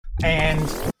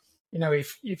And,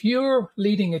 if you're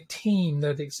leading a team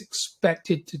that is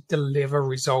expected to deliver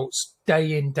results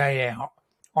day in, day out,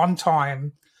 on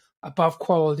time, above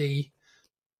quality,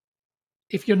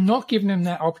 if you're not giving them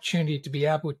that opportunity to be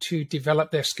able to develop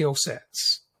their skill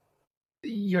sets,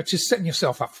 you're just setting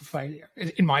yourself up for failure,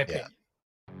 in my opinion.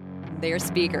 They're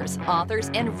speakers, authors,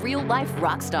 and real-life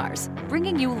rock stars,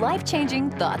 bringing you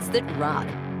life-changing thoughts that rock,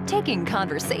 taking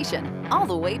conversation all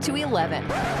the way to 11.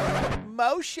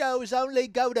 Most shows only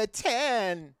go to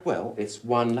 10. Well, it's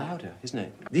one louder, isn't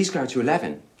it? These go to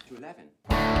 11.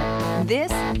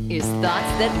 This is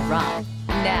Thoughts That Rock.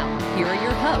 Now, here are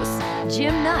your hosts,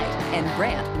 Jim Knight and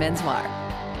Brant Menswar.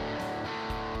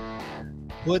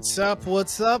 What's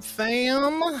up,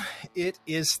 fam? It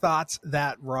is Thoughts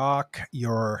That Rock,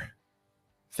 your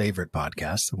favorite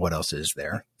podcast. What else is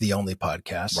there? The only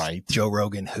podcast. Right. Joe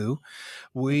Rogan, who?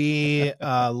 We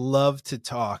love to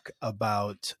talk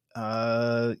about,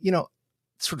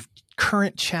 sort of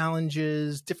current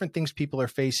challenges, different things people are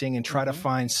facing, and try to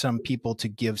find some people to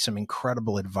give some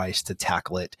incredible advice to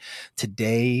tackle it.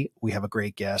 Today, we have a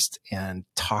great guest and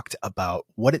talked about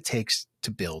what it takes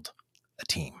to build a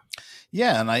team.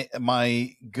 Yeah, and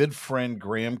my good friend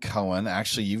Graham Cohen,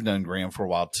 actually you've known Graham for a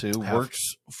while too,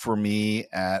 works for me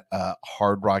at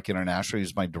Hard Rock International.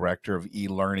 He's my director of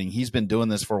e-learning. He's been doing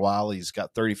this for a while. He's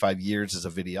got 35 years as a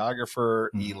videographer,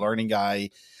 e-learning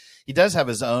guy. He does have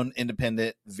his own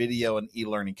independent video and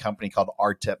e-learning company called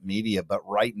Artep Media, but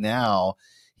right now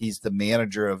he's the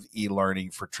manager of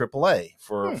e-learning for AAA,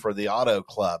 for the Auto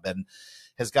Club, and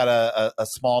has got a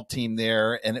small team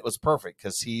there. And it was perfect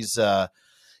because he's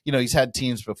had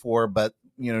teams before, but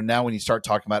now when you start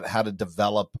talking about how to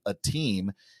develop a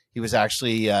team, he was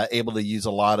actually able to use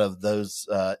a lot of those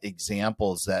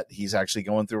examples that he's actually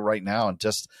going through right now. And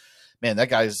just, man, that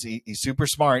guy's he's super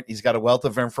smart. He's got a wealth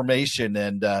of information,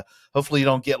 and hopefully you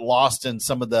don't get lost in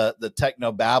some of the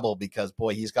techno babble, because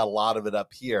boy, he's got a lot of it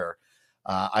up here.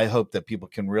 I hope that people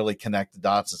can really connect the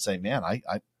dots and say, man, I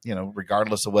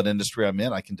regardless of what industry I'm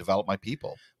in, I can develop my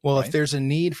people. Well, right? If there's a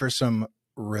need for some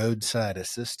roadside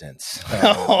assistance.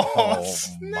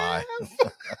 My.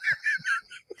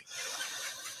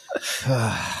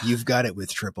 You've got it with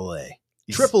AAA.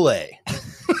 AAA.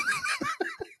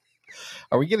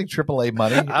 Are we getting AAA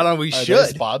money? I don't know. We Are should.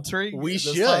 they sponsoring. We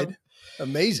this should. time?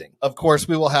 Amazing. Of course,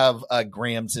 we will have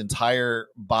Graham's entire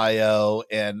bio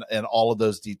and all of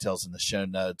those details in the show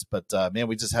notes. But, man,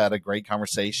 we just had a great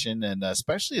conversation, and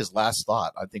especially his last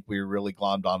thought. I think we really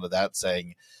glommed onto that,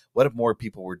 saying, what if more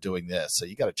people were doing this? So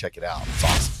you got to check it out. It's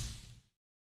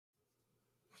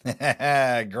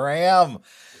awesome. Graham,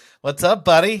 what's up,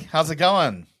 buddy? How's it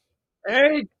going?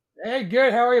 Hey,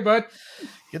 good. How are you, bud?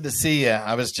 Good to see you.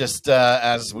 I was just,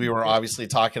 as we were obviously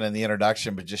talking in the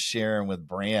introduction, but just sharing with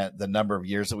Brant the number of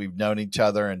years that we've known each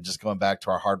other, and just going back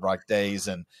to our Hard Rock days.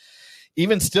 And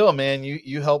even still, man,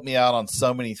 you helped me out on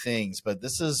so many things, but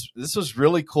this was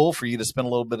really cool for you to spend a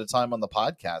little bit of time on the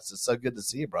podcast. It's so good to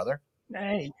see you, brother.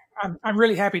 Hey, I'm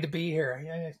really happy to be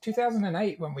here.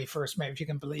 2008 when we first met, if you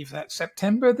can believe that.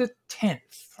 September the 10th.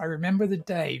 I remember the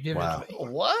day vividly. Wow.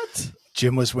 What?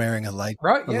 Jim was wearing a light.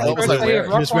 Right, yeah. What was I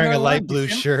wearing? He was wearing a light 101, blue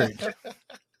Jim. shirt,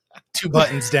 2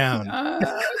 buttons down. I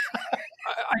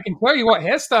can tell you what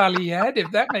hairstyle he had,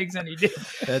 if that makes any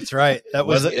difference. That's right. That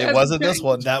was It wasn't this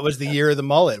one. That was the year of the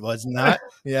mullet, was not?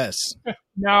 Yes.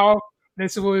 No,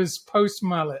 this was post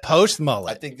mullet. Post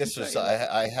mullet. I think this was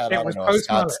I had It on was a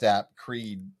post-mullet. Scott Stapp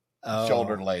Creed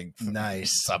shoulder length.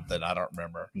 Nice. Something. I don't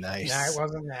remember. Nice. No, it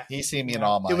wasn't that. He's seen me in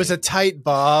all my. It was a tight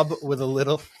bob with a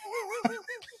little.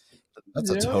 That's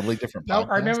a totally different No,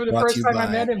 podcast. I remember the Brought to first you time I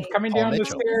by met him coming Paul down the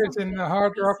Mitchell. stairs in the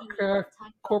Hard Rock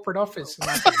corporate office. And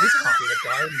I said, this can't be the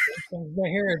guy. And the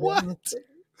hair. What?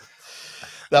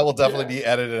 That will definitely be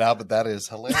edited out, but that is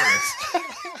hilarious.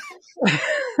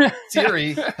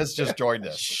 Siri has just joined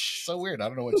us. So weird. I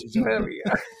don't know what she's There doing. we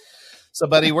go. So,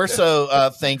 buddy, we're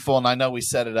so thankful, and I know we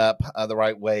set it up the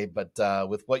right way, but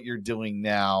with what you're doing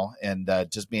now and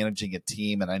just managing a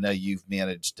team, and I know you've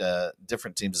managed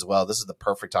different teams as well, this is the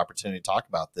perfect opportunity to talk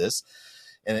about this,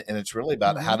 and it's really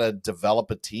about how to develop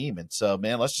a team. And so,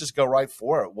 man, let's just go right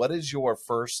for it. What is your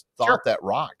first thought that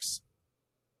rocks?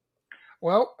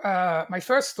 Well, my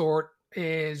first thought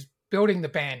is building the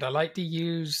band. I like to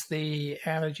use the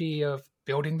analogy of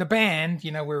building the band.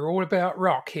 We're all about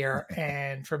rock here.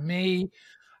 And for me,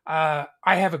 I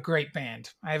have a great band.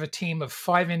 I have a team of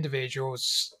 5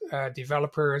 individuals,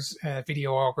 developers,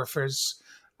 videographers.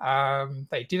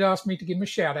 They did ask me to give them a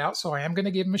shout out, so I am going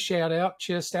to give them a shout out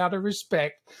just out of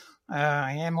respect.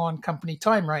 I am on company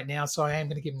time right now, so I am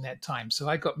going to give them that time. So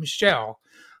I got Michelle,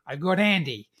 I got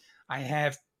Andy, I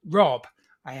have Rob,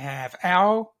 I have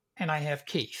Al, and I have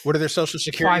Keith. What are their social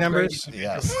security numbers?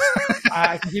 Yes.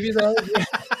 I can give you those.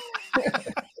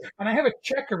 And I have a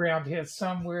check around here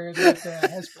somewhere that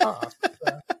has passed.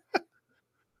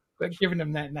 But giving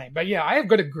them that name. But yeah, I have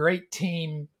got a great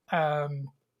team. I've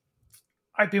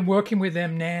been working with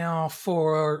them now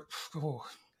for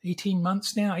 18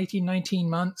 months now, 18, 19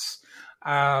 months.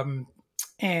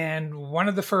 And one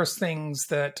of the first things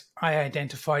that I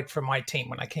identified for my team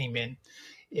when I came in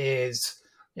is,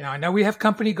 I know we have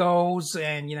company goals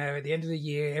and, at the end of the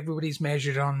year, everybody's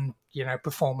measured on,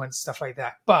 performance, stuff like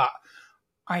that. But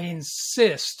I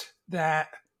insist that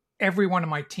every one of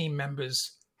my team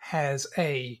members has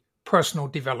a personal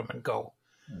development goal.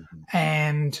 Mm-hmm.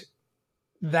 And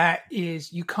that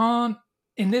is, you can't,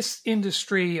 in this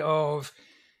industry the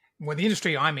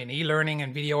industry I'm in, e-learning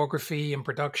and videography and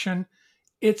production,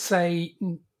 it's a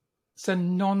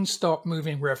non-stop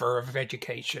moving river of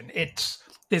education.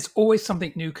 There's always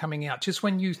something new coming out. Just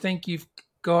when you think you've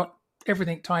got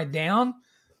everything tied down,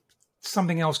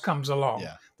 something else comes along.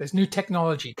 Yeah. There's new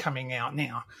technology coming out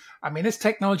now. I mean, there's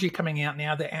technology coming out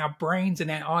now that our brains and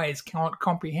our eyes can't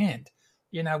comprehend.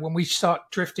 When we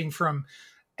start drifting from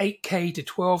 8K to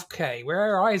 12K, where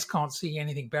our eyes can't see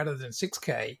anything better than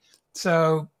 6K.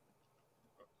 So,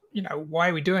 why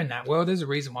are we doing that? Well, there's a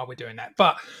reason why we're doing that.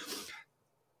 But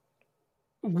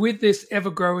with this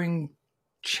ever-growing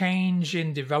change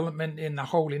in development in the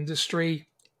whole industry,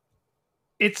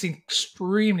 it's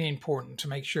extremely important to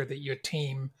make sure that your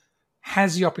team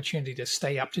has the opportunity to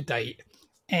stay up to date.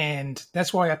 And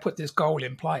that's why I put this goal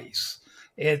in place.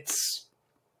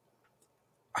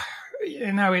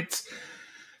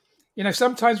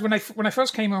 Sometimes when I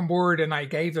first came on board and I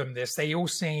gave them this, they all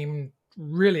seemed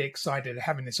really excited at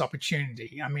having this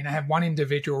opportunity. I mean, I have one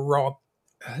individual, Rob,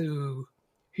 who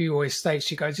always states,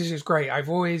 she goes, "This is great. I've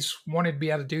always wanted to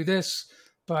be able to do this,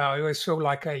 but I always feel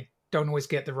like I don't always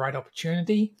get the right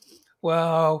opportunity."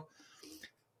 Well,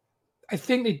 I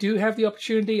think they do have the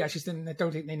opportunity. I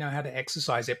don't think they know how to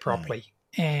exercise it properly.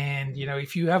 Mm. And,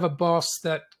 if you have a boss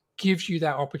that gives you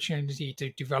that opportunity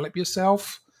to develop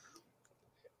yourself,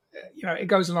 it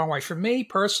goes a long way. For me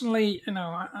personally,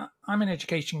 I'm an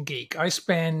education geek. I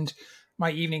spend my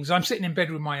evenings, I'm sitting in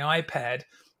bed with my iPad.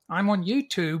 I'm on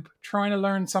YouTube trying to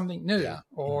learn something new. Yeah.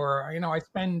 Or, I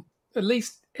spend at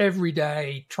least every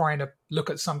day trying to look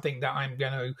at something that I'm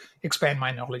going to expand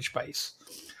my knowledge base.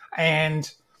 And,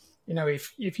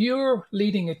 if you're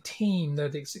leading a team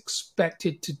that is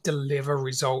expected to deliver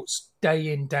results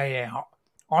day in, day out,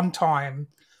 on time,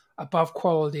 above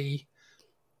quality,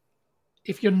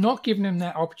 if you're not giving them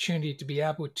that opportunity to be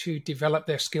able to develop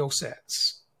their skill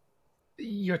sets,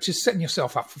 you're just setting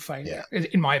yourself up for failure,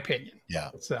 in my opinion. Yeah.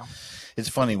 So it's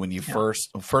funny when you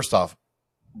first off,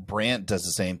 Brant does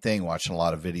the same thing, watching a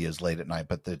lot of videos late at night,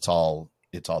 but it's all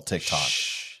TikTok.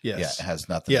 Yes. Yeah, it has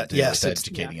nothing to do with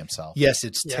educating himself. Yes,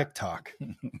 it's TikTok.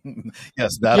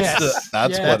 Yes,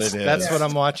 that's what it is. That's what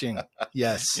I'm watching.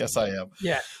 Yes. Yes, I am.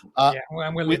 Yeah.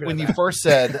 When you first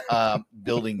said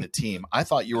building the team, I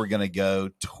thought you were going to go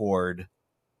toward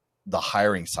the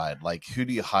hiring side. Like, who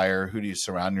do you hire? Who do you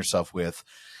surround yourself with?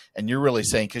 And you're really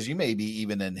saying, because you maybe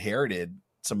even inherited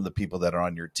some of the people that are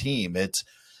on your team. It's,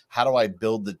 how do I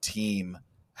build the team?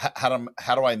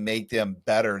 How do I make them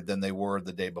better than they were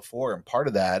the day before? And part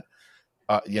of that,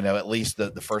 at least the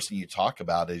first thing you talk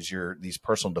about is these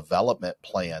personal development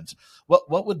plans.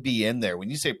 What would be in there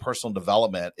when you say personal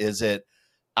development? Is it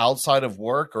outside of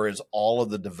work, or is all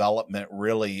of the development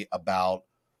really about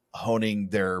honing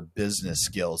their business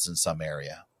skills in some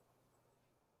area?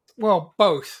 Well,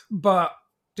 both. But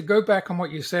to go back on what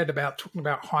you said about talking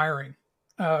about hiring,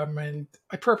 and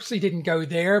I purposely didn't go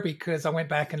there because I went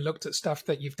back and looked at stuff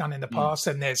that you've done in the past,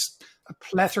 and there's a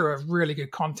plethora of really good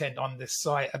content on this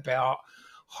site about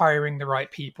hiring the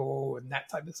right people and that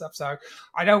type of stuff. So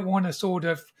I don't want to sort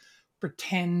of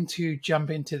pretend to jump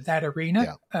into that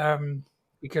arena,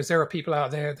 because there are people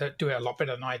out there that do it a lot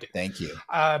better than I do. Thank you.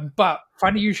 But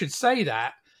funny you should say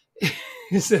that.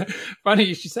 Funny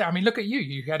you should say. I mean, look at you.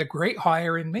 You had a great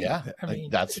hire in me. Yeah, I mean,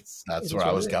 that's where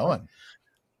I was going.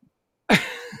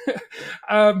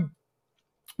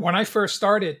 When I first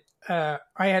started, I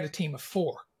had a team of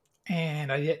 4,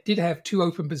 and I did have 2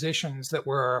 open positions that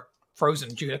were frozen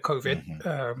due to COVID.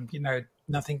 Mm-hmm.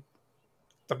 Nothing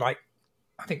but like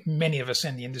I think many of us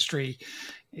in the industry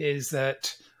is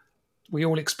that we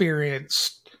all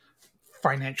experienced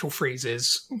financial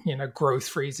freezes, growth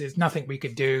freezes, nothing we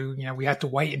could do. We had to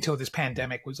wait until this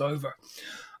pandemic was over.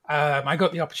 I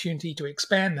got the opportunity to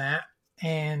expand that,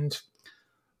 and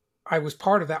I was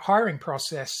part of that hiring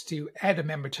process to add a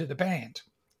member to the band.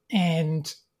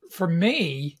 And for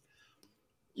me,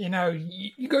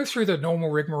 you go through the normal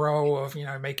rigmarole of,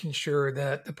 making sure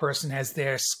that the person has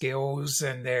their skills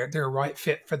and they're a right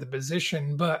fit for the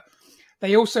position, but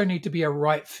they also need to be a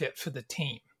right fit for the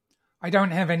team. I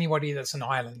don't have anybody that's an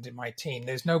island in my team.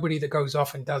 There's nobody that goes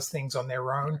off and does things on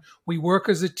their own. We work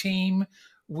as a team,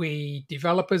 we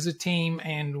develop as a team,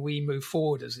 and we move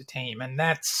forward as a team. And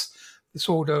that's the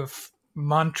sort of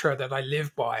mantra that I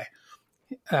live by,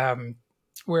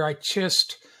 where I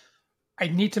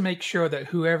need to make sure that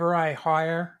whoever I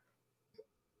hire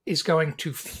is going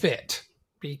to fit.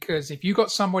 Because if you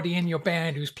got somebody in your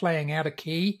band who's playing out of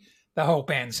key, the whole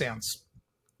band sounds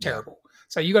terrible.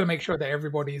 So you got to make sure that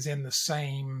everybody is in the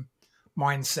same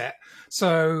mindset.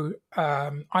 So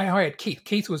I hired Keith.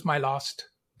 Keith was my last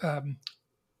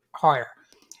hire.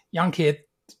 Young kid,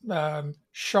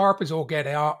 sharp as all get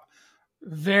out,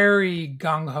 very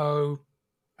gung-ho.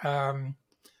 And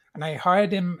I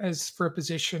hired him for a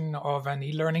position of an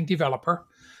e-learning developer.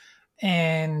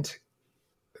 And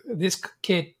this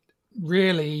kid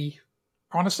really,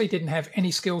 honestly, didn't have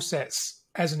any skill sets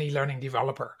as an e-learning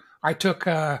developer. I took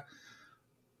a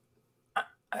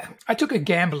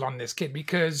gamble on this kid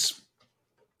because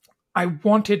I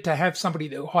wanted to have somebody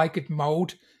that I could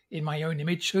mold in my own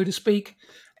image, so to speak.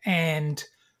 And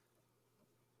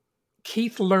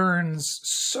Keith learns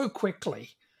so quickly.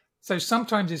 So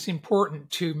sometimes it's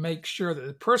important to make sure that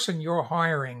the person you're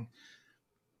hiring,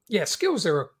 skills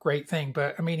are a great thing,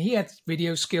 but I mean, he had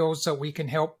video skills, so we can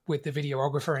help with the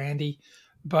videographer, Andy,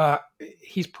 but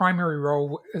his primary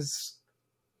role is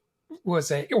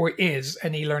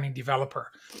an e-learning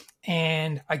developer.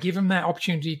 And I give him that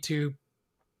opportunity to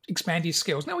expand his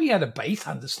skills. Now, he had a base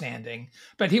understanding,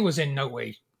 but he was in no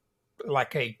way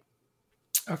like a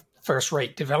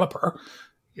first-rate developer.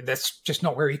 That's just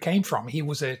not where he came from. He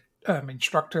was a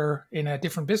instructor in a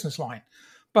different business line.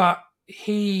 But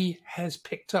he has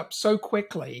picked up so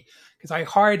quickly because I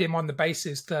hired him on the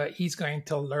basis that he's going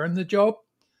to learn the job.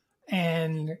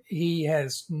 And he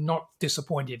has not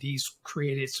disappointed. He's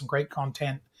created some great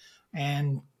content,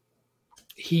 and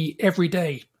he every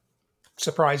day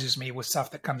surprises me with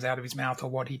stuff that comes out of his mouth or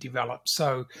what he develops.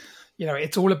 So,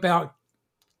 it's all about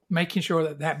making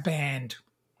sure that band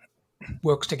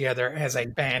works together as a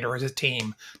band or as a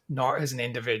team, not as an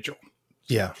individual.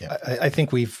 Yeah. I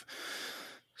think we've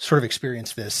sort of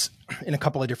experienced this in a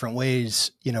couple of different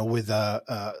ways, with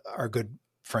our good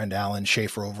friend Alan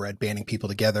Schaefer over at Banding People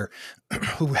Together,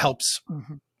 who helps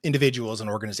individuals and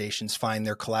organizations find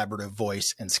their collaborative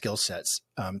voice and skill sets,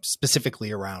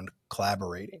 specifically around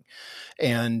collaborating.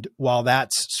 And while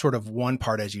that's sort of one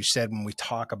part, as you said, when we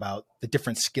talk about the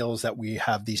different skills that we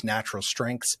have these natural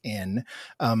strengths in,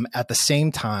 at the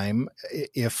same time,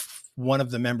 if one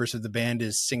of the members of the band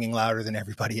is singing louder than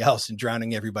everybody else and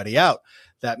drowning everybody out,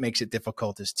 that makes it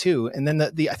difficult as too. And then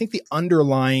I think the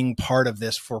underlying part of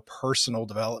this for personal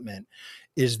development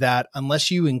is that unless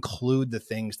you include the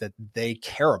things that they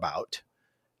care about,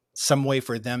 some way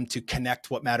for them to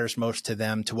connect what matters most to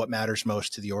them to what matters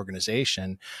most to the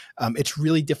organization, it's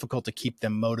really difficult to keep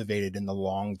them motivated in the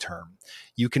long term.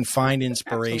 You can find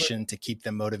inspiration to keep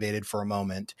them motivated for a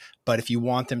moment, but if you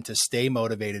want them to stay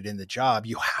motivated in the job,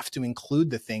 you have to include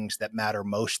the things that matter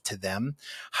most to them.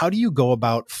 How do you go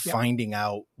about finding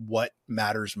out what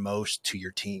matters most to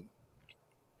your team?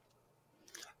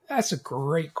 That's a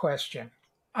great question.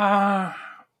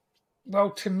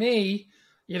 Well, to me,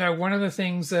 one of the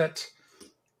things that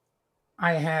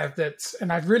I have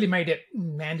and I've really made it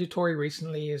mandatory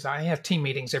recently, is I have team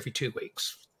meetings every 2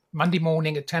 weeks. Monday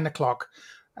morning at 10 o'clock,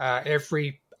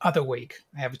 every other week,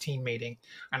 I have a team meeting.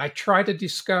 And I try to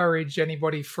discourage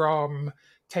anybody from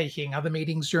taking other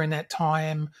meetings during that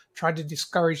time, try to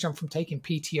discourage them from taking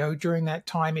PTO during that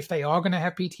time. If they are going to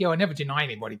have PTO, I never deny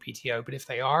anybody PTO, but if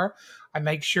they are, I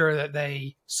make sure that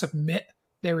they submit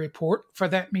their report for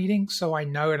that meeting so I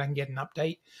know and I can get an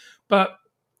update. But,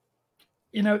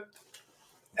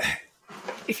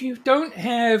 if you don't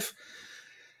have,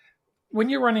 when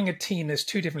you're running a team, there's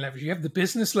two different levels. You have the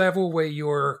business level where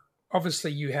you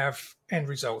have end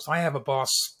results. I have a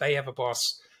boss, they have a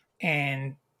boss,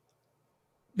 and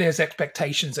there's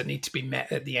expectations that need to be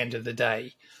met at the end of the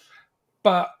day.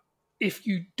 But if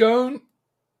you don't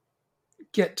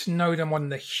get to know them on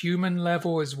the human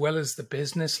level as well as the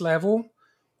business level,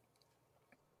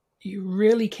 you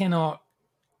really cannot.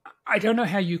 I don't know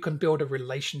how you can build a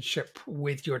relationship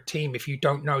with your team if you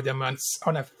don't know them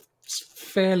on a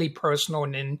fairly personal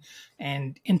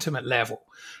and intimate level.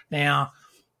 Now,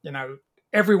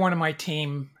 everyone on my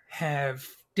team have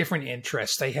different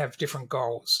interests. They have different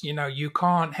goals. You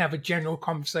can't have a general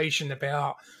conversation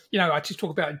about, I just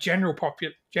talk about a general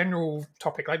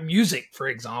topic like music, for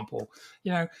example.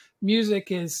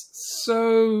 Music is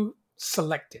so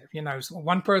selective. So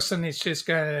one person is just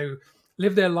going to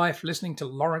live their life listening to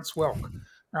Lawrence Welk,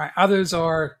 right? Others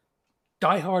are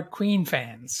diehard Queen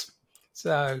fans.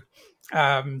 So,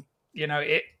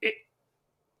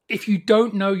 if you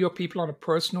don't know your people on a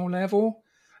personal level,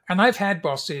 and I've had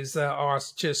bosses that are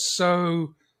just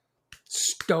so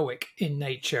stoic in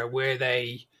nature where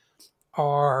they're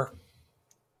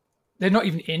not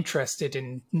even interested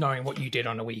in knowing what you did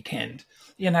on a weekend,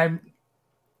 and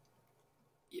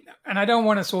I don't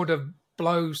want to sort of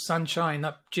blow sunshine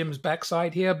up Jim's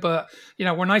backside here, but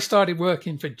when I started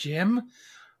working for Jim,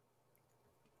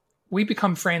 we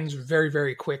become friends very,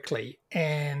 very quickly.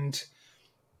 And,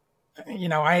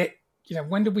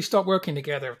 when did we start working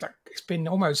together? It's been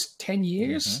almost 10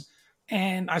 years.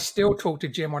 And I still talk to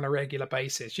Jim on a regular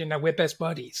basis. We're best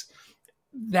buddies.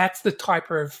 That's the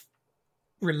type of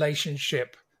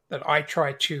relationship that I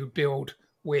try to build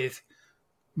with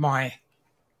my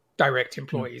direct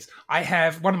employees. I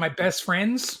have one of my best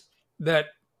friends that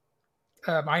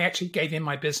I actually gave him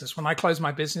my business. When I closed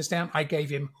my business down, I gave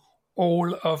him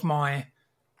all of my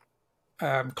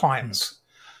clients.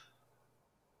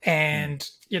 And,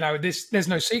 there's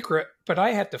no secret, but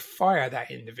I had to fire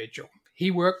that individual.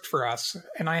 He worked for us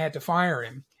and I had to fire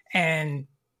him. And,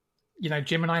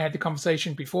 Jim and I had the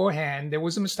conversation beforehand. There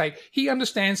was a mistake. He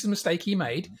understands the mistake he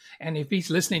made. And if he's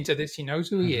listening to this, he knows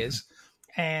who he is.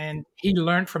 And he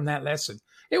learned from that lesson.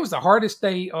 It was the hardest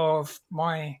day of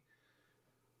my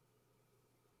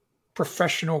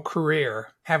professional career,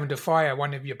 having to fire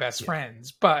one of your best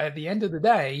friends. But at the end of the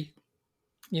day,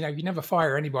 you never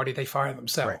fire anybody, they fire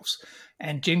themselves. Right.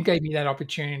 And Jim gave me that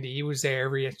opportunity. He was there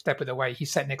every step of the way. He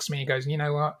sat next to me and goes, you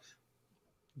know what?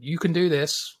 You can do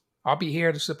this. I'll be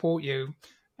here to support you.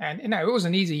 And, it was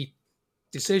an easy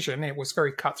decision. It was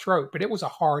very cutthroat, but it was a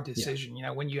hard decision.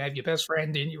 When you have your best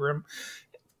friend in your room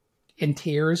in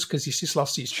tears because he's just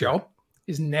lost his job,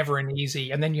 is never an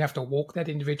easy. And then you have to walk that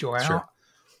individual out. Sure.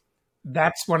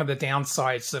 That's one of the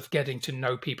downsides of getting to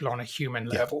know people on a human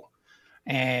level.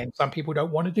 And some people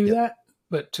don't want to do that.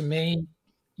 But to me,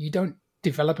 you don't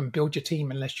develop and build your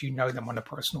team unless you know them on a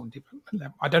personal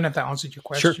level. I don't know if that answered your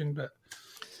question, but.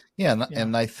 Yeah.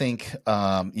 And I think,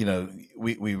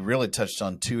 we really touched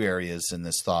on two areas in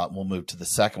this thought. We'll move to the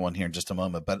second one here in just a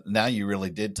moment. But now you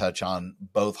really did touch on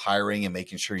both hiring and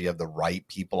making sure you have the right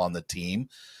people on the team,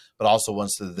 but also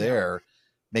once they're there,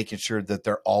 making sure that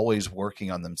they're always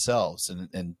working on themselves.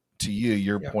 And to you,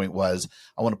 your point was,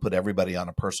 I want to put everybody on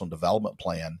a personal development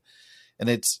plan. And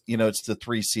it's the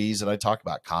 3 C's that I talk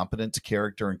about: competence,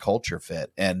 character, and culture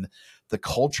fit. And the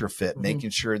culture fit, making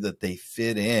sure that they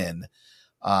fit in,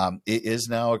 it is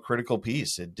now a critical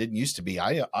piece. It didn't used to be.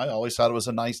 I always thought it was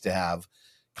a nice to have.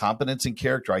 Competence and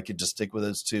character, I could just stick with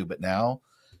those two. But now,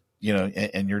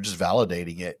 and you're just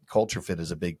validating it. Culture fit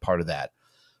is a big part of that.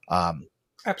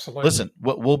 Absolutely. Listen,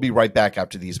 we'll be right back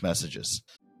after these messages.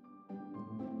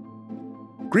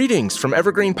 Greetings from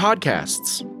Evergreen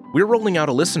Podcasts. We're rolling out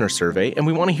a listener survey, and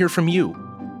we want to hear from you.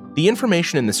 The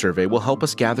information in the survey will help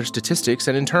us gather statistics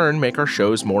and in turn make our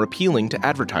shows more appealing to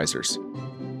advertisers.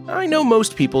 I know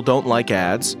most people don't like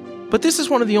ads, but this is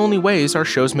one of the only ways our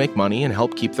shows make money and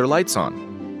help keep their lights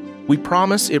on. We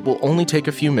promise it will only take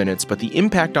a few minutes, but the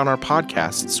impact on our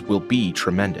podcasts will be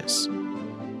tremendous.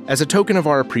 As a token of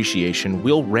our appreciation,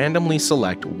 we'll randomly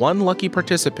select one lucky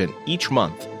participant each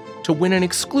month to win an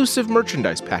exclusive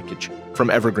merchandise package from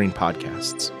Evergreen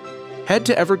Podcasts. Head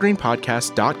to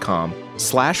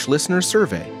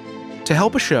evergreenpodcast.com/listenersurvey to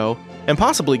help a show and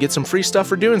possibly get some free stuff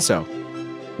for doing so.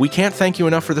 We can't thank you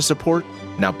enough for the support.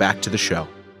 Now back to the show.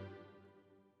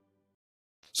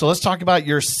 So let's talk about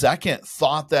your second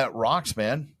thought that rocks,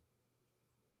 man.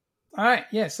 All right.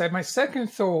 Yeah. So my second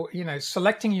thought,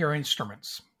 selecting your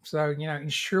instruments. So,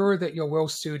 ensure that you're well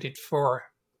suited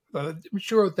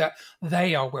ensure that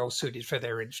they are well suited for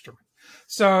their instrument.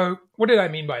 So what did I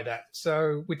mean by that?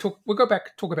 So we'll go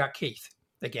back, talk about Keith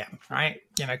again, right?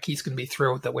 Keith's going to be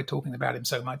thrilled that we're talking about him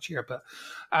so much here. But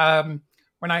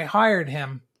when I hired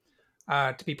him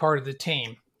to be part of the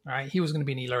team, right, he was going to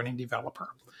be an e-learning developer.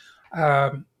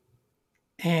 And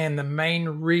the main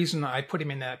reason I put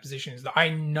him in that position is that I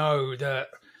know that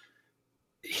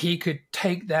he could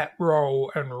take that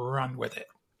role and run with it.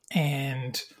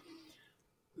 And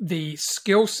the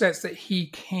skill sets that he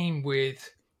came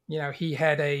with, he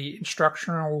had a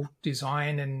instructional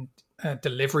design and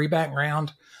delivery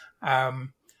background,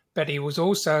 but he was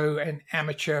also an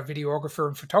amateur videographer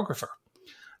and photographer.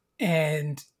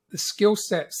 And the skill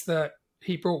sets that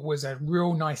he brought was a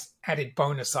real nice added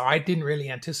bonus that I didn't really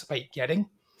anticipate getting.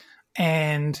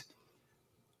 And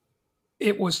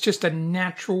it was just a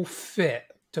natural fit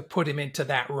to put him into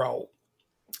that role.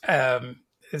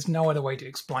 There's no other way to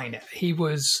explain it. He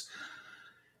was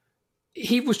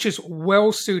just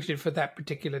well suited for that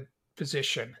particular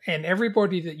position. And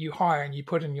everybody that you hire and you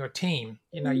put in your team,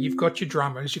 you've got your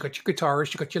drummers, you've got your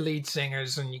guitarists, you've got your lead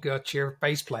singers, and you got your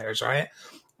bass players, right?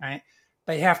 Right.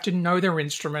 They have to know their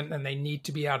instrument and they need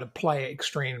to be able to play it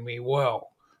extremely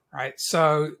well, right?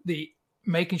 So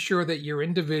making sure that your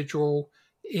individual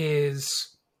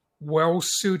is well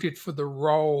suited for the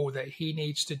role that he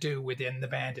needs to do within the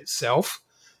band itself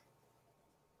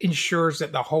ensures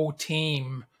that the whole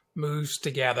team moves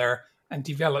together and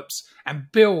develops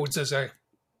and builds as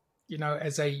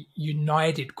a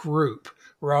united group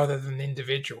rather than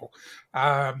individual.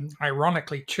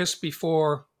 Ironically, just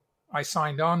before I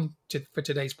signed on for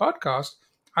today's podcast,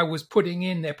 I was putting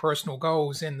in their personal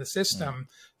goals in the system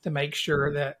to make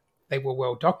sure that they were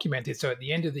well documented. So at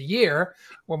the end of the year,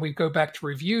 when we go back to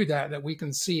review that we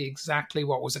can see exactly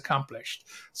what was accomplished.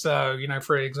 So,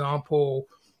 for example,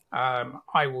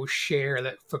 I will share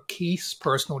that for Keith's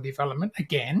personal development,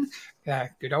 again,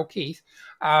 good old Keith,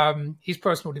 his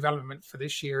personal development for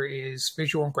this year is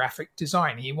visual and graphic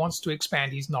design. He wants to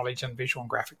expand his knowledge on visual and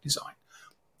graphic design.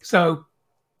 So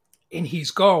in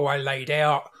his goal, I laid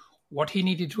out what he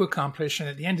needed to accomplish, and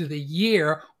at the end of the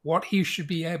year, what he should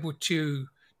be able to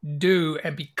do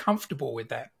and be comfortable with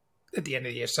that at the end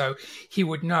of the year. So he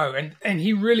would know. And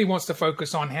he really wants to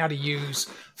focus on how to use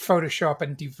Photoshop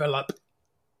and develop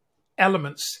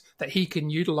elements that he can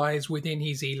utilize within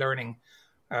his e-learning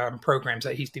programs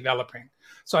that he's developing.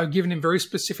 So I've given him very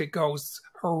specific goals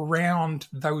around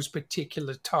those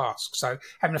particular tasks. So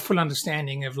having a full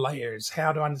understanding of layers,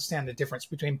 how to understand the difference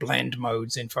between blend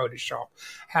modes in Photoshop,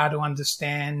 how to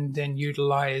understand and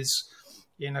utilize,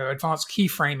 advanced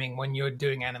keyframing when you're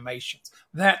doing animations,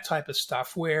 that type of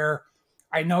stuff where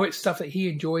I know it's stuff that he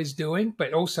enjoys doing,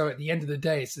 but also at the end of the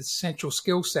day, it's essential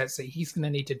skill sets that he's going to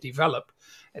need to develop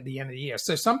at the end of the year.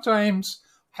 So sometimes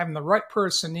having the right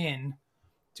person in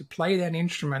to play that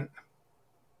instrument,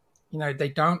 they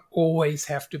don't always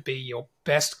have to be your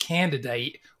best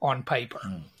candidate on paper.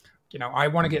 I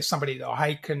want to get somebody that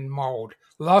I can mold.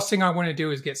 The last thing I want to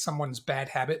do is get someone's bad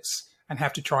habits and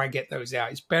have to try and get those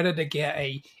out. It's better to get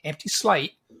a empty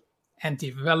slate and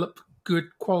develop good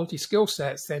quality skill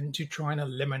sets than to try and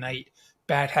eliminate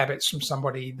bad habits from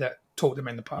somebody that taught them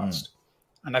in the past.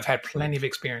 And I've had plenty of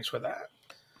experience with that.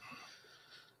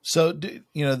 So,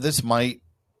 this might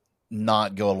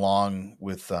not go along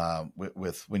with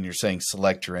when you're saying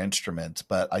select your instruments,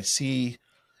 but I see,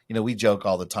 we joke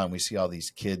all the time. We see all these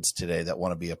kids today that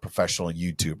want to be a professional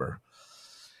YouTuber.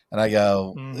 And I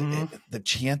go, the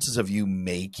chances of you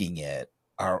making it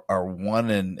are 1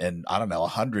 in, I don't know,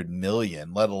 100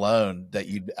 million, let alone that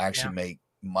you'd actually make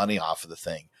money off of the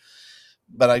thing.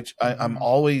 But I'm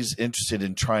always interested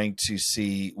in trying to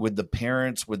see, with the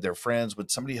parents, with their friends,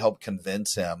 would somebody help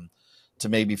convince them to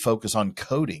maybe focus on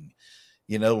coding,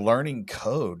 learning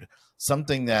code,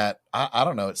 something that I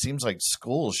don't know. It seems like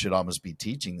schools should almost be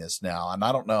teaching this now. And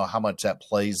I don't know how much that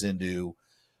plays into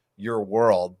your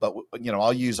world, but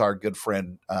I'll use our good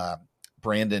friend,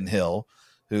 Brandon Hill,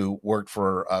 who worked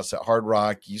for us at Hard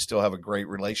Rock. You still have a great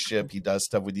relationship. He does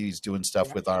stuff with you. He's doing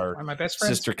stuff with our my best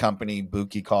sister company,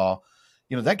 Buki Call.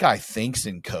 That guy thinks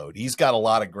in code. He's got a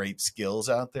lot of great skills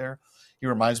out there. He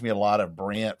reminds me a lot of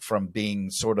Brant from being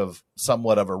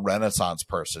somewhat of a Renaissance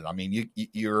person. I mean,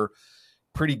 you're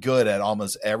pretty good at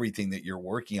almost everything that you're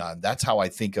working on. That's how I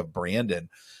think of Brandon.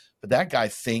 But that guy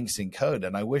thinks in code.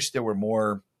 And I wish there were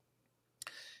more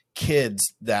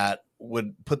kids that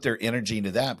would put their energy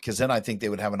into that, because then I think they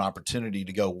would have an opportunity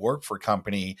to go work for a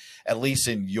company, at least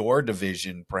in your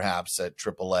division, perhaps at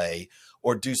AAA,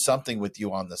 or do something with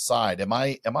you on the side. Am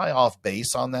I off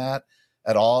base on that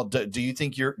at all? Do you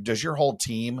think does your whole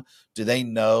team, do they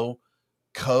know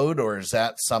code, or is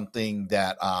that something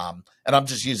that, and I'm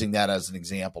just using that as an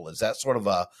example, is that sort of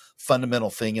a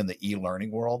fundamental thing in the e-learning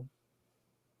world?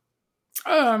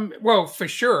 Well, for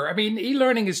sure. I mean,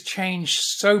 e-learning has changed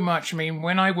so much. I mean,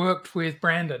 when I worked with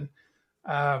Brandon,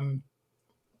 what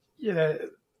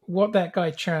that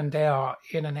guy churned out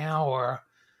in an hour,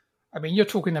 I mean, you're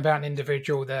talking about an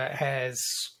individual that has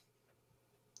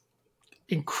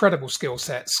incredible skill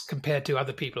sets compared to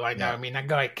other people I know. Yeah. I mean, that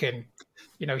guy can,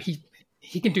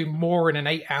 he can do more in an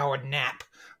 8-hour nap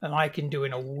than I can do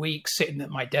in a week sitting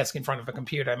at my desk in front of a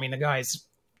computer. I mean, the guy's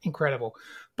incredible.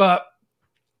 But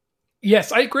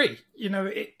yes, I agree.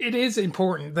 It is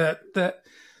important that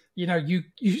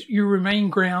you remain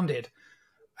grounded.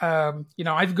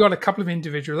 I've got a couple of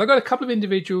individuals. I've got a couple of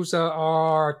individuals that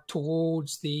are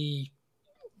towards the,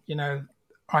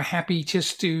 are happy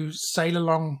just to sail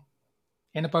along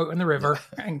in a boat in the river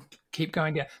and keep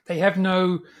going down. They have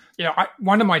no,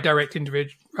 one of my direct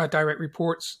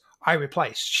reports I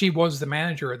replaced. She was the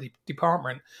manager of the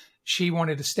department. She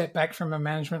wanted to step back from a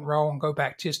management role and go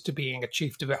back just to being a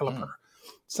chief developer.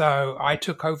 So I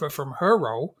took over from her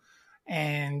role,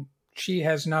 and she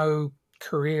has no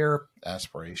career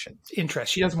aspiration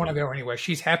interest. She doesn't want to go anywhere.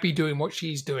 She's happy doing what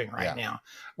she's doing right now,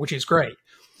 which is great.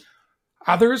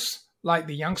 Others, like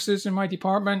the youngsters in my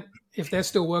department, if they're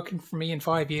still working for me in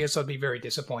 5 years, I'd be very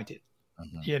disappointed.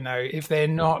 If they're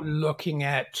not looking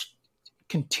at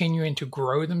continuing to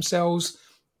grow themselves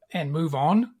and move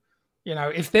on,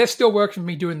 if they're still working for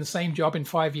me doing the same job in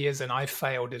 5 years, then I've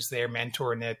failed as their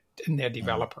mentor and their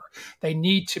developer. They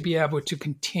need to be able to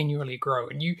continually grow.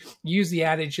 And you use the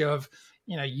adage of,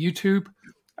 YouTube,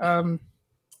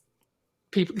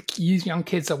 people use young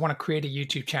kids that want to create a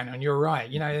YouTube channel. And you're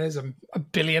right. There's a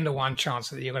 1,000,000,000 to 1 chance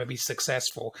that you're going to be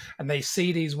successful. And they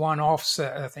see these one-offs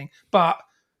thing. But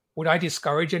would I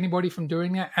discourage anybody from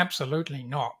doing that? Absolutely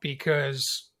not.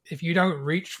 Because if you don't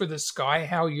reach for the sky,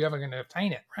 how are you ever going to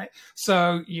obtain it, right?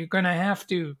 So you're going to have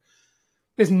to,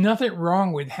 there's nothing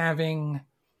wrong with having,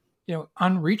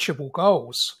 unreachable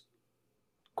goals,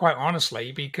 quite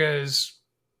honestly, because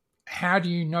how do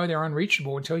you know they're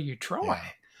unreachable until you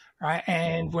try, right?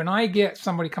 And when I get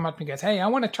somebody come up and goes, hey, I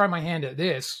want to try my hand at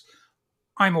this,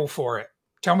 I'm all for it.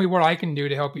 Tell me what I can do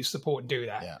to help you support and do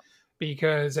that. Yeah.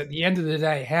 Because at the end of the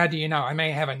day, how do you know? I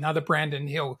may have another Brandon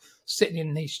Hill sitting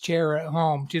in his chair at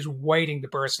home just waiting to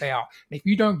burst out. And if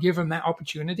you don't give them that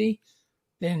opportunity,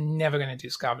 they're never going to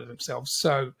discover themselves.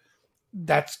 So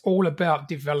that's all about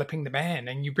developing the band.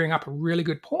 And you bring up a really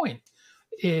good point,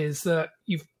 is that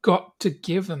you've got to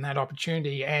give them that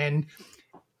opportunity. And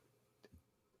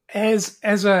as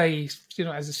a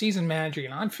seasoned manager,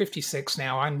 I'm 56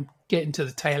 now. I'm getting to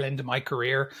the tail end of my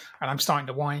career and I'm starting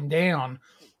to wind down.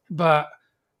 But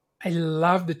I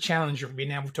love the challenge of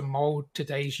being able to mold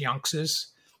today's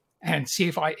youngsters and see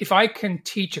if I can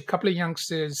teach a couple of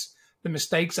youngsters the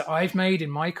mistakes that I've made in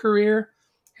my career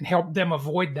and help them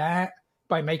avoid that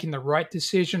by making the right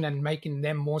decision and making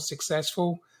them more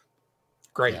successful.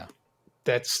 Great. Yeah.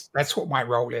 That's what my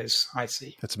role is, I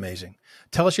see. That's amazing.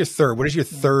 Tell us your third. What is your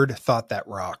third thought that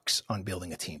rocks on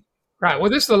building a team? Right.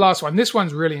 Well, this is the last one. This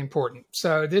one's really important.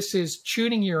 So this is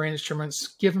tuning your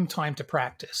instruments, give them time to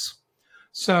practice.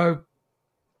 So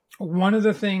one of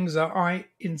the things that I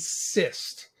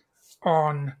insist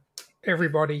on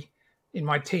everybody in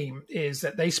my team is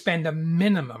that they spend a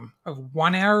minimum of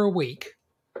 1 hour a week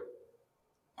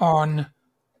on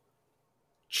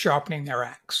sharpening their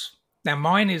axe. Now,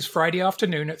 mine is Friday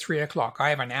afternoon at 3:00. I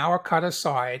have an hour cut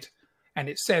aside, and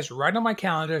it says right on my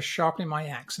calendar, sharpening my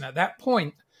axe. And at that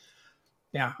point,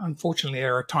 unfortunately,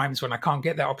 there are times when I can't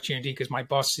get that opportunity because my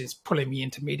boss is pulling me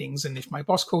into meetings. And if my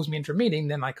boss calls me into a meeting,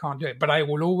 then I can't do it. But I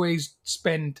will always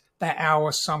spend that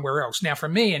hour somewhere else. Now, for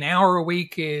me, an hour a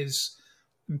week is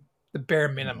the bare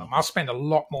minimum. I'll spend a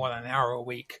lot more than an hour a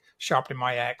week sharpening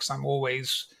my axe. I'm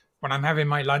always, when I'm having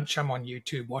my lunch, I'm on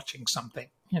YouTube watching something.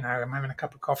 I'm having a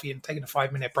cup of coffee and taking a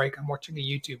 5-minute break. I'm watching a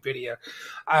YouTube video.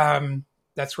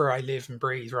 That's where I live and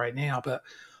breathe right now. But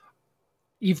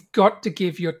you've got to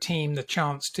give your team the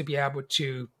chance to be able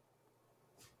to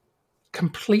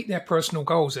complete their personal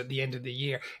goals at the end of the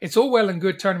year. It's all well and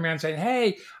good turning around and saying,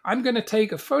 hey, I'm going to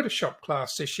take a Photoshop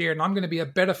class this year and I'm going to be a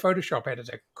better Photoshop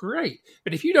editor. Great.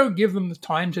 But if you don't give them the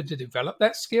time to develop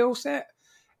that skill set,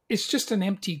 it's just an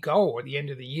empty goal at the end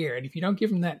of the year. And if you don't give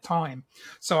them that time,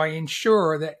 so I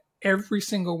ensure that every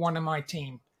single one of my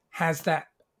team has that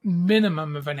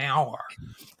minimum of an hour.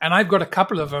 And I've got a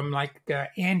couple of them, like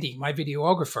Andy, my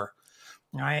videographer,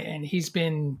 right? And he's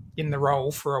been in the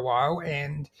role for a while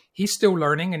and he's still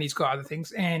learning and he's got other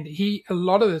things. And a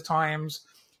lot of the times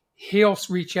he'll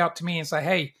reach out to me and say,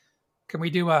 hey, can we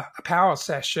do a power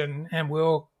session and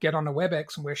we'll get on the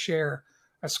WebEx and we'll share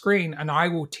a screen, and I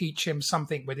will teach him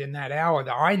something within that hour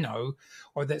that I know,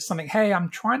 or that's something, hey, I'm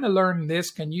trying to learn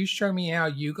this. Can you show me how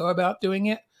you go about doing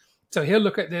it? So he'll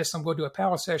look at this and we'll do a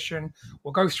power session.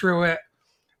 We'll go through it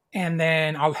and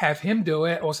then I'll have him do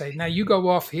it or say, now you go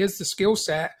off, here's the skill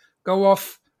set, go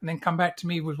off and then come back to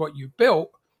me with what you built.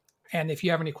 And if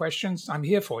you have any questions, I'm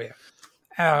here for you.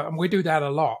 And we do that a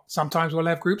lot. Sometimes we'll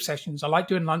have group sessions. I like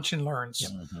doing lunch and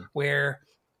learns where,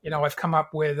 I've come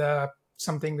up with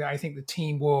something that I think the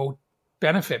team will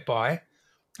benefit by.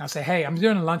 I'll say, hey, I'm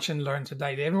doing a lunch and learn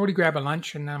today. Everybody grab a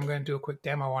lunch and I'm going to do a quick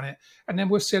demo on it. And then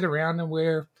we'll sit around and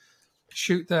we'll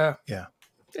shoot the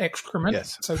excrement,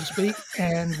 Yes. so to speak,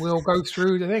 and we'll go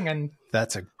through the thing. And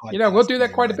That's a we'll do that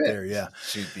name quite a right bit. there. Yeah.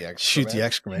 Shoot the excrement. Shoot the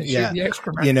excrement. Shoot Yeah. the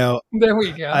excrement. There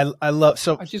we go. I love,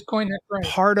 so I just coined that phrase.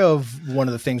 part of one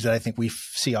of the things that I think we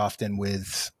see often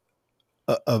with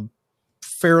a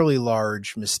fairly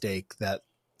large mistake that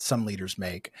some leaders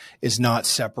make is not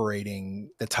separating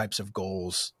the types of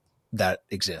goals that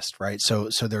exist, right? So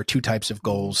there are two types of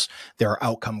goals. There are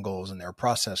outcome goals and there are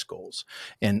process goals.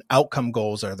 And outcome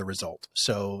goals are the result.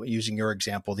 So using your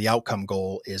example, the outcome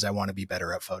goal is I want to be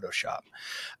better at Photoshop.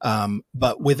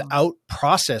 But without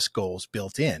process goals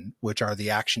built in, which are the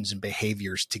actions and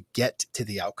behaviors to get to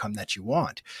the outcome that you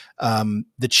want,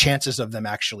 the chances of them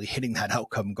actually hitting that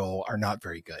outcome goal are not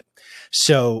very good.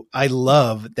 So I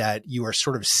love that you are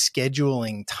sort of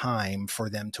scheduling time for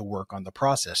them to work on the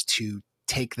process, to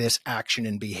take this action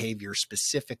and behavior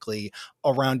specifically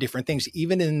around different things.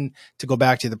 Even in, to go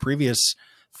back to the previous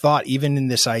thought, even in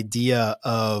this idea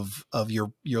of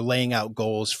you're laying out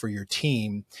goals for your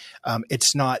team,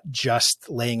 it's not just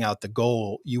laying out the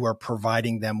goal. You are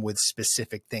providing them with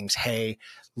specific things. Hey,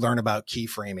 learn about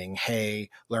keyframing. Hey,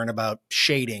 learn about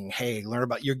shading. Hey, learn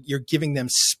about, you're giving them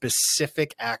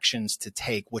specific actions to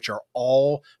take, which are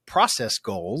all process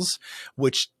goals,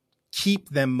 which keep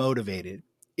them motivated.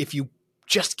 If you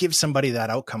just give somebody that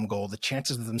outcome goal, the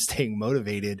chances of them staying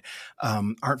motivated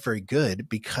aren't very good,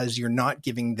 because you're not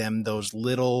giving them those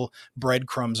little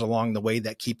breadcrumbs along the way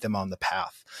that keep them on the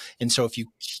path. And so if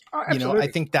I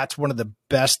think that's one of the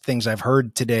best things I've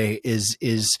heard today is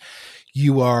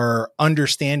you are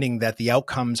understanding that the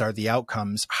outcomes are the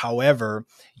outcomes. However,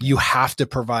 you have to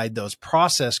provide those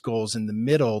process goals in the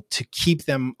middle to keep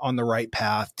them on the right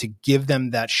path, to give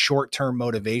them that short-term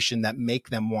motivation that make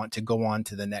them want to go on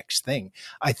to the next thing.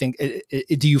 I think,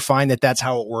 do you find that that's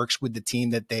how it works with the team,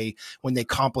 that when they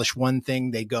accomplish one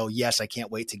thing, they go, yes, I can't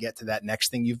wait to get to that next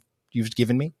thing you've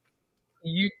given me?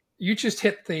 You just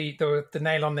hit the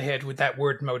nail on the head with that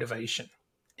word motivation.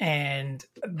 And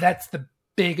that's the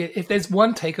if there's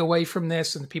one takeaway from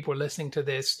this and people are listening to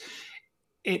this,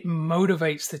 it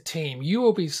motivates the team. You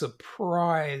will be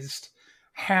surprised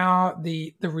how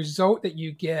the result that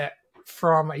you get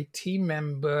from a team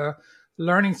member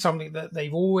learning something that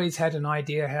they've always had an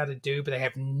idea how to do, but they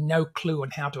have no clue on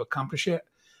how to accomplish it.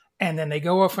 And then they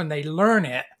go off and they learn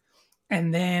it.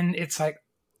 And then it's like,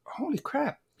 holy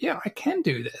crap, yeah, I can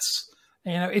do this.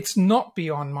 It's not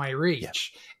beyond my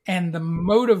reach. Yeah. And the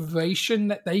motivation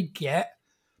that they get,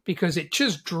 because it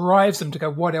just drives them to go,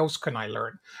 what else can I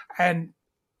learn? And,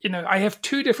 I have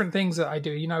two different things that I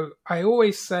do. I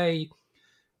always say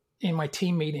in my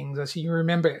team meetings, I say, you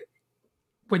remember,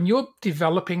 when you're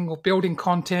developing or building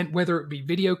content, whether it be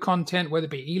video content, whether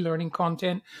it be e-learning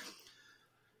content,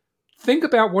 think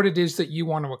about what it is that you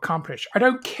want to accomplish. I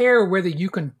don't care whether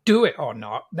you can do it or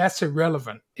not. That's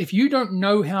irrelevant. If you don't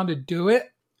know how to do it,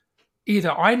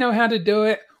 either I know how to do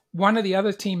it, one of the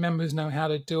other team members know how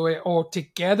to do it, or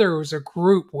together as a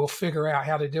group, we'll figure out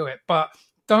how to do it. But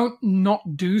don't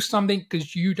not do something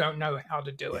because you don't know how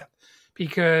to do it.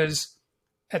 Because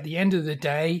at the end of the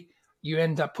day, you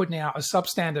end up putting out a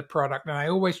substandard product. And I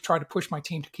always try to push my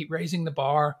team to keep raising the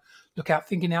bar,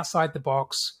 thinking outside the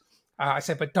box. I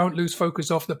said, but don't lose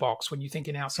focus off the box when you're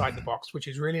thinking outside the box, which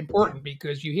is really important,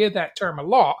 because you hear that term a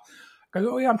lot.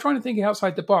 Go, oh yeah, I'm trying to think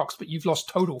outside the box, but you've lost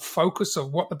total focus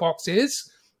of what the box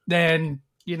is. Then,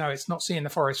 it's not seeing the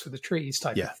forest for the trees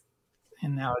type of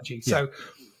analogy. Yeah. So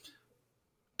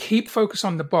keep focus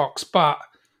on the box, but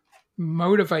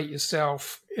motivate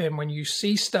yourself. And when you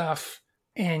see stuff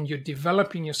and you're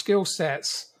developing your skill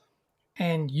sets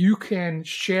and you can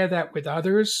share that with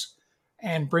others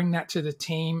and bring that to the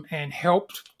team and help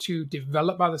to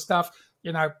develop other stuff,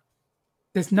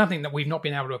 there's nothing that we've not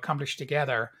been able to accomplish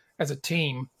together as a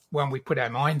team when we put our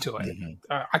mind to it.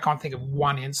 Mm-hmm. I can't think of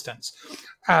one instance.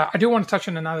 I do want to touch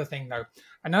on another thing, though.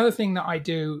 Another thing that I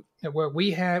do, where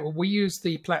we use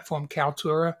the platform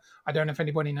Kaltura. I don't know if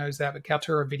anybody knows that, but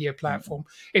Kaltura video platform.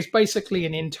 Mm-hmm. It's basically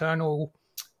an internal,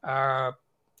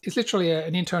 it's literally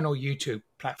an internal YouTube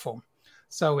platform.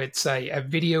 So it's a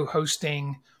video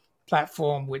hosting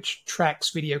platform which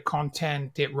tracks video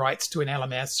content. It writes to an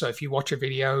LMS. So if you watch a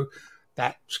video,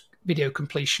 that video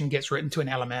completion gets written to an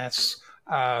LMS.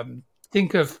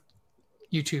 Think of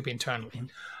YouTube internally.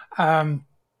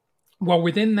 Well,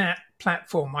 within that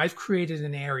platform, I've created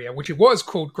an area, which it was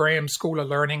called Graham School of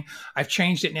Learning. I've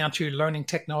changed it now to Learning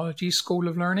Technology School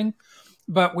of Learning.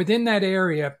 But within that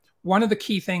area, one of the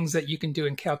key things that you can do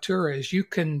in Kaltura is you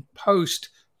can post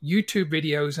YouTube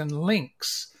videos and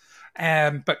links,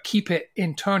 but keep it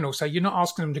internal. So you're not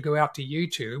asking them to go out to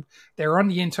YouTube. They're on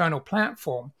the internal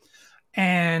platform.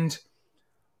 And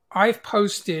I've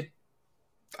posted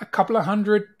a couple of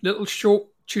hundred little short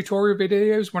tutorial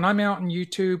videos. When I'm out on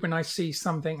YouTube and I see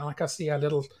something, like I see a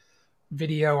little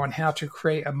video on how to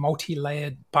create a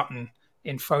multi-layered button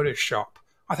in Photoshop,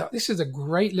 I thought this is a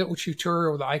great little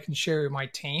tutorial that I can share with my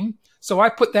team. So I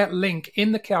put that link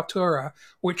in the Kaltura,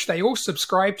 which they all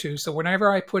subscribe to. So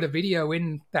whenever I put a video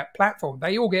in that platform,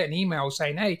 they all get an email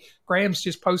saying, hey, Graham's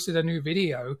just posted a new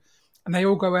video, and they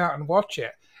all go out and watch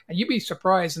it. And you'd be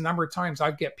surprised the number of times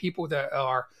I get people that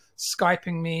are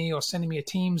Skyping me or sending me a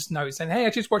Teams note saying, hey, I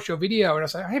just watched your video. And I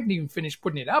say, I haven't even finished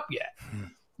putting it up yet.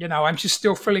 You know, I'm just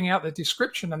still filling out the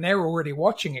description, and they're already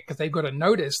watching it because they've got a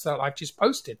notice that I've just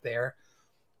posted there.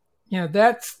 You know,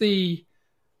 that's the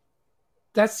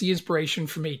inspiration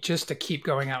for me, just to keep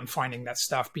going out and finding that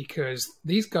stuff, because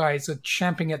these guys are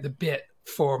champing at the bit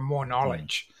for more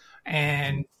knowledge.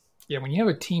 And yeah, when you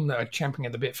have a team that are champing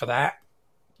at the bit for that,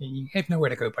 you have nowhere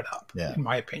to go but up, in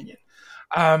my opinion.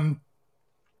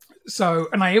 So,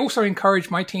 and I also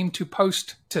encourage my team to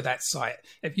post to that site.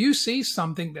 If you see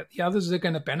something that the others are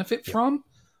going to benefit from,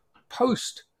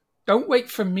 post. Don't wait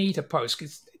for me to post,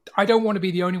 because I don't want to be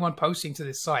the only one posting to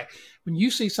this site. When you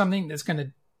see something that's going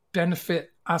to benefit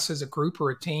us as a group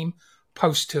or a team,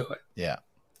 post to it. Yeah.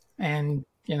 And,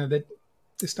 you know, they're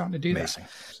starting to do that. So,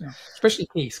 especially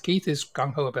Keith. Keith is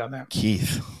gung-ho about that.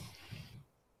 Keith's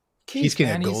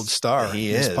getting a gold star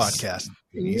in this podcast.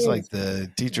 He's like the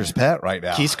teacher's pet right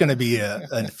now. He's going to be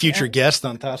a future guest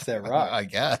on Toss That Rock, I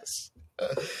guess.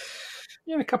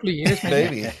 Yeah, in a couple of years,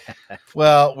 maybe.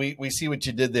 Well, we see what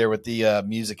you did there with the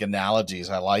music analogies.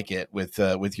 I like it with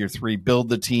your 3: build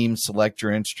the team, select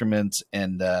your instruments,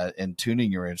 and tuning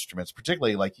your instruments.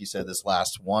 Particularly, like you said, this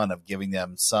last one of giving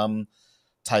them some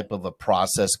type of a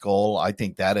process goal. I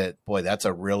think that's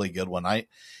a really good one.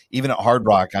 Even at Hard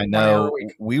Rock, I know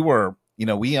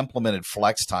we implemented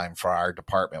flex time for our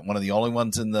department. One of the only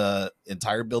ones in the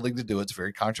entire building to do it. It's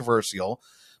very controversial,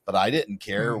 but I didn't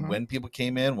care when people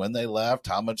came in, when they left,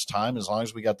 how much time, as long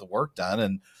as we got the work done.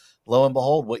 And lo and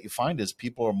behold, what you find is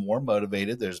people are more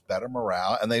motivated. There's better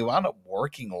morale, and they wound up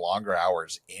working longer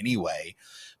hours anyway.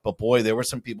 But boy, there were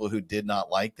some people who did not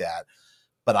like that.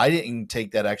 But I didn't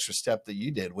take that extra step that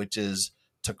you did, which is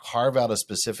to carve out a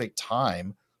specific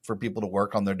time for people to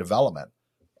work on their development.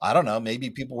 I don't know,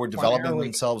 maybe people were developing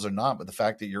themselves or not, but the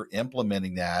fact that you're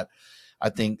implementing that,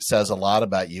 I think, says a lot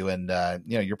about you. And,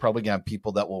 you're probably going to have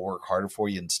people that will work harder for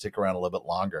you and stick around a little bit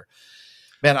longer.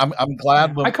 Man, I'm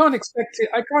glad. I can't expect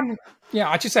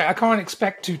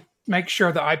to make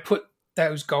sure that I put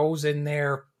those goals in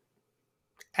their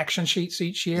action sheets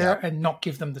each year and not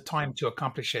give them the time to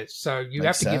accomplish it. So you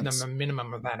have to give them a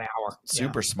minimum of that hour.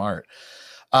 Super smart.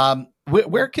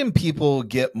 Where can people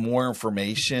get more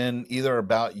information either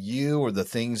about you or the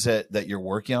things that you're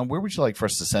working on? Where would you like for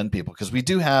us to send people? Because we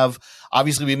do have,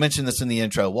 obviously we mentioned this in the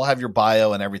intro, we'll have your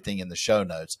bio and everything in the show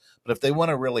notes, but if they want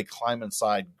to really climb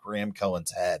inside Graham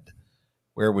Cohen's head,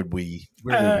 where would we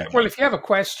well, if you have a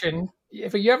question, you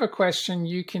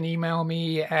can email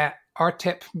me at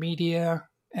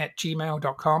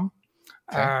rtepmedia@gmail.com.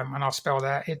 Okay. And I'll spell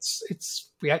that.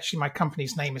 My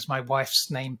company's name is my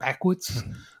wife's name backwards.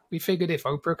 We figured if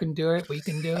Oprah can do it, we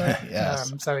can do it.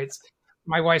 Yes. So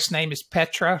my wife's name is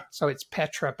Petra. So it's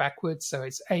Petra backwards. So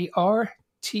it's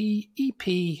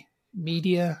ARTEP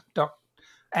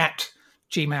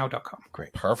media.at@gmail.com.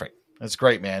 Great. Perfect. That's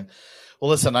great, man. Well,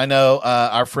 listen, I know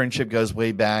our friendship goes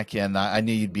way back, and I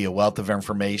knew you'd be a wealth of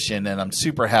information, and I'm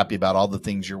super happy about all the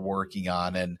things you're working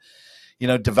on. And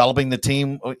developing the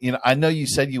team, I know you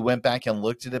said you went back and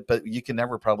looked at it, but you can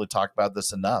never probably talk about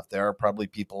this enough. There are probably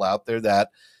people out there that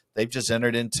they've just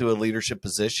entered into a leadership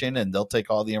position, and they'll take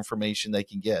all the information they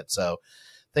can get. So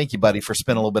thank you, buddy, for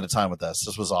spending a little bit of time with us.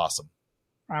 This was awesome.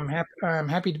 I'm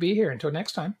happy to be here. Until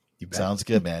next time. Sounds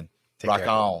good, man. Rock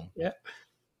on. Yeah.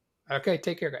 Okay.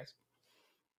 Take care, guys.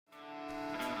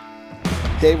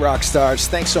 Hey, rock stars.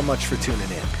 Thanks so much for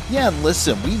tuning in. Yeah, and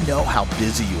listen, we know how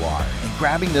busy you are, and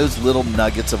grabbing those little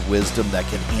nuggets of wisdom that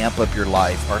can amp up your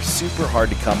life are super hard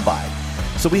to come by.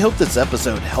 So we hope this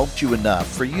episode helped you enough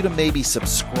for you to maybe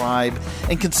subscribe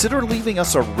and consider leaving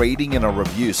us a rating and a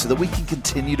review so that we can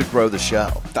continue to grow the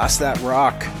show. Toss That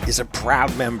Rock is a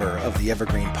proud member of the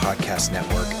Evergreen Podcast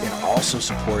Network and also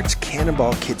supports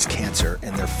Cannonball Kids Cancer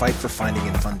and their fight for finding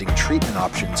and funding treatment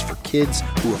options for kids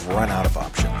who have run out of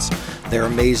options. They're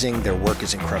amazing. Their work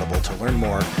is incredible. To learn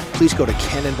more, please go to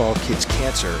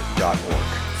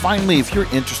cannonballkidscancer.org. Finally, if you're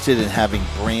interested in having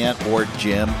Brant or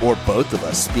Jim or both of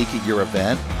us speak at your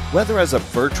event, whether as a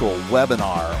virtual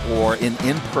webinar or an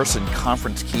in-person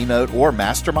conference keynote or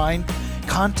mastermind,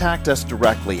 contact us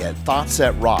directly at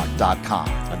thoughtsatrock.com.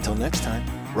 Until next time,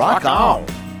 rock on.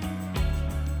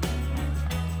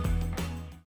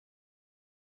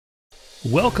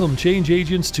 Welcome, change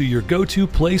agents, to your go-to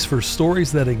place for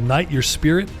stories that ignite your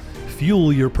spirit,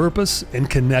 fuel your purpose, and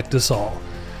connect us all.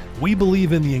 We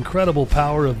believe in the incredible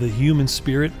power of the human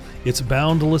spirit, its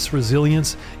boundless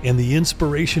resilience, and the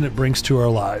inspiration it brings to our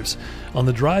lives. On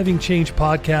the Driving Change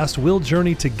podcast, we'll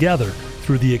journey together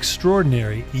through the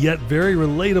extraordinary yet very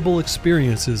relatable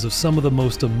experiences of some of the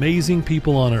most amazing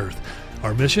people on earth.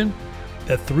 Our mission?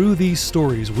 That through these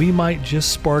stories, we might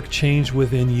just spark change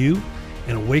within you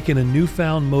and awaken a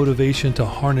newfound motivation to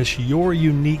harness your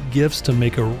unique gifts to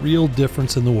make a real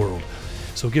difference in the world.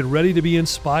 So get ready to be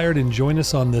inspired and join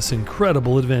us on this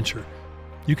incredible adventure.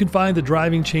 You can find the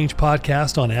Driving Change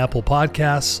podcast on Apple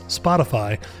Podcasts,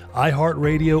 Spotify,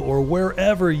 iHeartRadio, or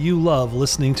wherever you love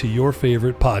listening to your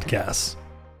favorite podcasts.